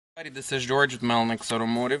Hi, this is George with Melnick's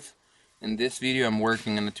Automotive. In this video I'm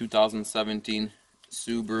working on a 2017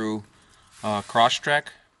 Subaru Crosstrek,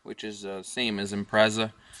 which is same as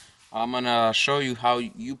Impreza. I'm going to show you how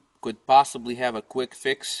you could possibly have a quick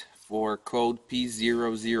fix for code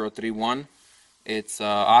P0031. It's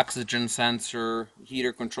oxygen sensor,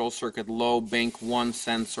 heater control circuit low, bank 1,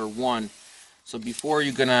 sensor 1. So before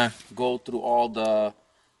you're going to go through all the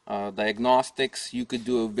diagnostics, you could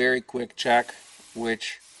do a very quick check,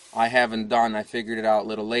 which I haven't done. I figured it out a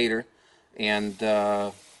little later, and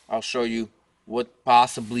I'll show you what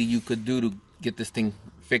possibly you could do to get this thing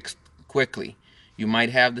fixed quickly. You might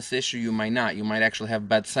have this issue, you might not. You might actually have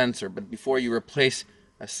bad sensor, but before you replace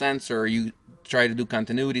a sensor, you try to do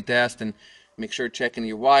continuity test and make sure checking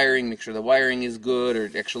your wiring, make sure the wiring is good,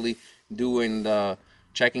 or actually doing the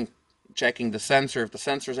checking the sensor. If the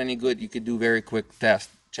sensor is any good, you could do very quick test.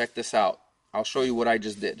 Check this out. I'll show you what I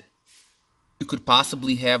just did. You could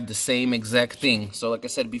possibly have the same exact thing. So like I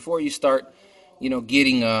said, before you start,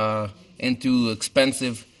 getting into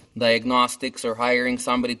expensive diagnostics or hiring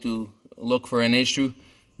somebody to look for an issue,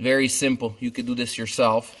 very simple. You could do this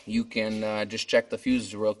yourself. You can just check the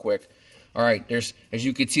fuses real quick. Alright, as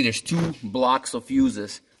you can see, there's two blocks of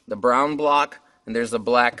fuses. The brown block and there's a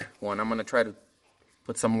black one. I'm going to try to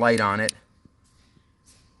put some light on it.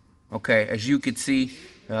 Okay, as you can see,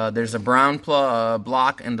 there's a brown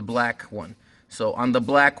block and the black one. So on the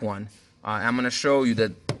black one, I'm going to show you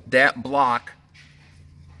that block,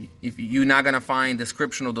 if you're not going to find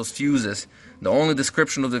description of those fuses. The only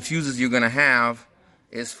description of the fuses you're going to have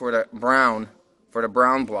is for the brown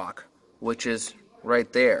block, which is right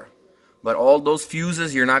there. But all those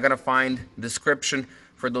fuses, you're not going to find description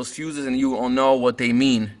for those fuses, and you will know what they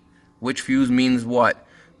mean, which fuse means what.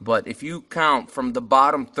 But if you count from the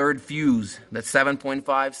bottom third fuse, that's 7.5,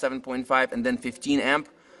 7.5, and then 15 amp,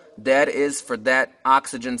 that is for that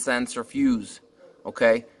oxygen sensor fuse.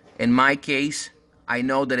 Okay? In my case, I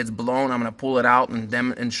know that it's blown. I'm going to pull it out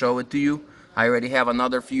and show it to you. I already have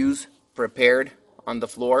another fuse prepared on the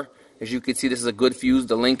floor. As you can see, this is a good fuse.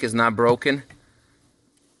 The link is not broken.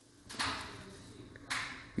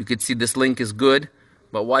 You can see this link is good.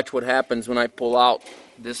 But watch what happens when I pull out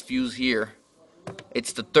this fuse here.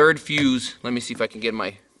 It's the third fuse. Let me see if I can get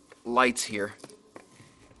my lights here.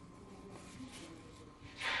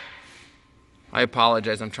 I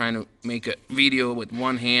apologize. I'm trying to make a video with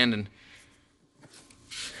one hand, and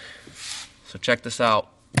so check this out.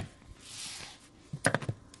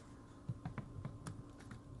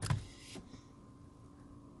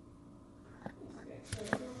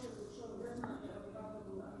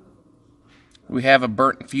 We have a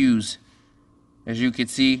burnt fuse. As you can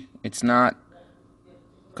see, it's not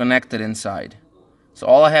connected inside. So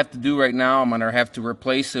all I have to do right now, I'm going to have to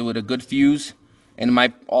replace it with a good fuse. And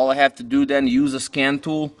all I have to do then, use a scan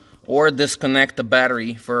tool or disconnect the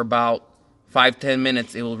battery for about 5-10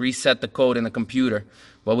 minutes. It will reset the code in the computer.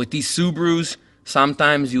 But with these Subarus,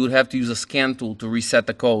 sometimes you would have to use a scan tool to reset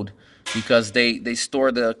the code, because they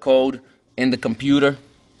store the code in the computer,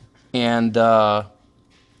 and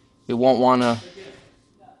it won't want to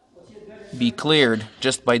be cleared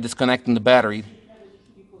just by disconnecting the battery.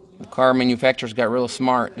 The car manufacturers got real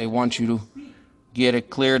smart. They want you to get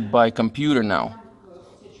it cleared by computer now.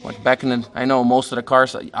 Like back in the, I know most of the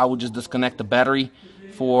cars, I would just disconnect the battery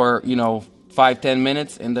for 5-10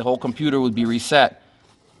 minutes and the whole computer would be reset.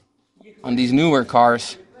 On these newer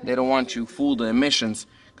cars, they don't want you to fool the emissions,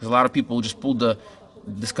 because a lot of people just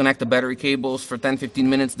disconnect the battery cables for 10-15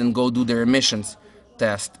 minutes, then go do their emissions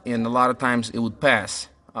test, and a lot of times it would pass.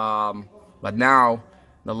 But now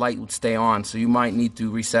the light would stay on, so you might need to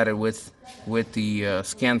reset it with the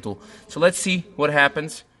scan tool. So let's see what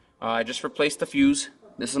happens. I just replaced the fuse.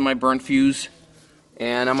 This is my burnt fuse,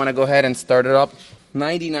 and I'm gonna go ahead and start it up.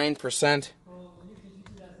 99%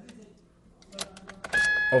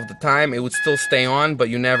 of the time it would still stay on, but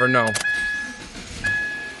you never know.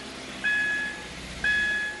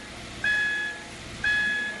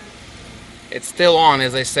 It's still on,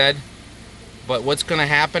 as I said. But what's going to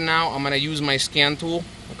happen now, I'm going to use my scan tool,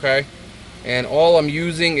 okay? And all I'm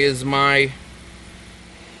using is my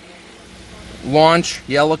launch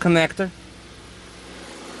yellow connector.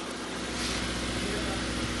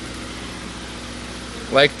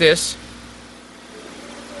 Like this.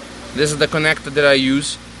 This is the connector that I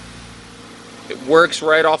use. It works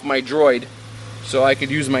right off my Droid. So I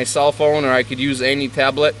could use my cell phone, or I could use any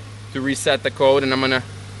tablet to reset the code. And I'm going to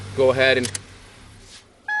go ahead and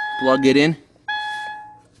plug it in.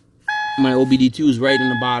 My OBD2 is right in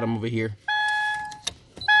the bottom over here.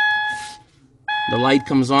 The light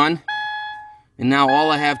comes on, and now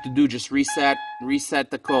all I have to do is just reset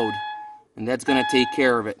the code, and that's gonna take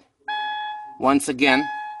care of it. once again,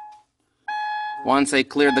 once I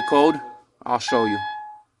clear the code, I'll show you.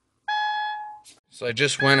 So I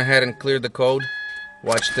just went ahead and cleared the code.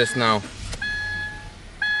 Watch this now.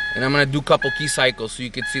 And I'm going to do a couple key cycles so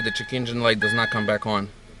you can see the check engine light does not come back on.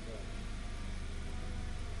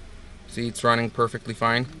 See, it's running perfectly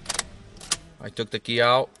fine. I took the key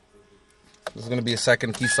out. This is going to be a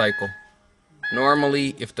second key cycle.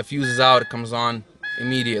 Normally, if the fuse is out, it comes on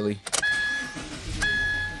immediately.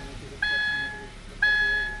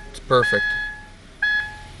 It's perfect.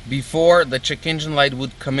 Before, the check engine light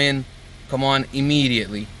would come on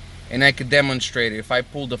immediately. And I could demonstrate it. If I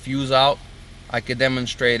pull the fuse out, I could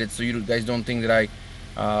demonstrate it so you guys don't think that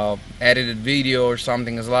I edited video or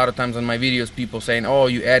something. Because a lot of times on my videos, people saying, "Oh,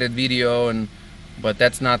 you added video," but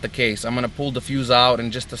that's not the case. I'm gonna pull the fuse out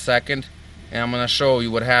in just a second, and I'm gonna show you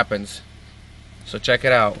what happens. So check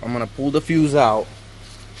it out. I'm gonna pull the fuse out.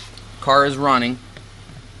 Car is running.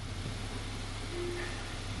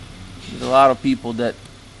 There's a lot of people that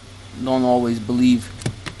don't always believe.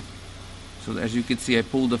 So as you can see, I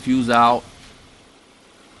pulled the fuse out.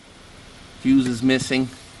 Fuse is missing.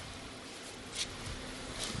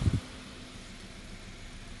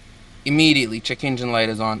 Immediately, check engine light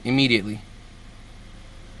is on. Immediately.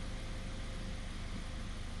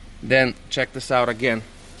 Then check this out again.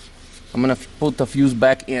 I'm gonna put the fuse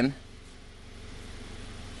back in.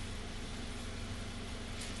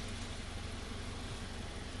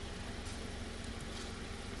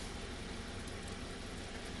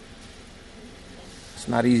 It's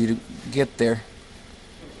not easy to get there.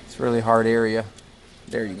 It's a really hard area.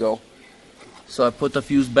 There you go. So I put the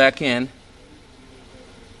fuse back in.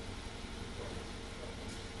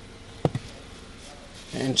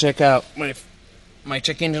 And check out, my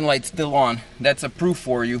check engine light's still on. That's a proof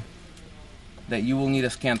for you that you will need a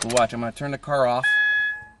scan to watch. I'm going to turn the car off.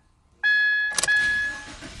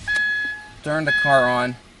 Turn the car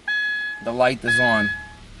on. The light is on.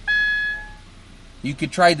 You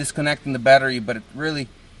could try disconnecting the battery, but it really,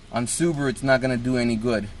 on Subaru, it's not going to do any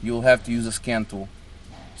good. You'll have to use a scan tool.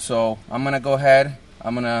 So I'm going to go ahead.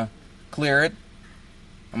 I'm going to clear it.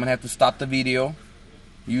 I'm going to have to stop the video,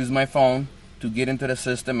 use my phone to get into the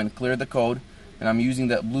system and clear the code. And I'm using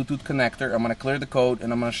the Bluetooth connector. I'm going to clear the code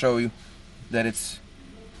and I'm going to show you that it's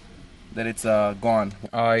gone.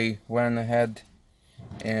 I went ahead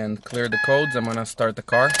and cleared the codes. I'm going to start the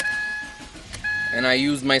car. And I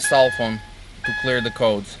used my cell phone to clear the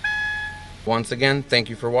codes. Once again, thank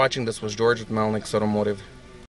you for watching. This was George with Diagnostics Automotive.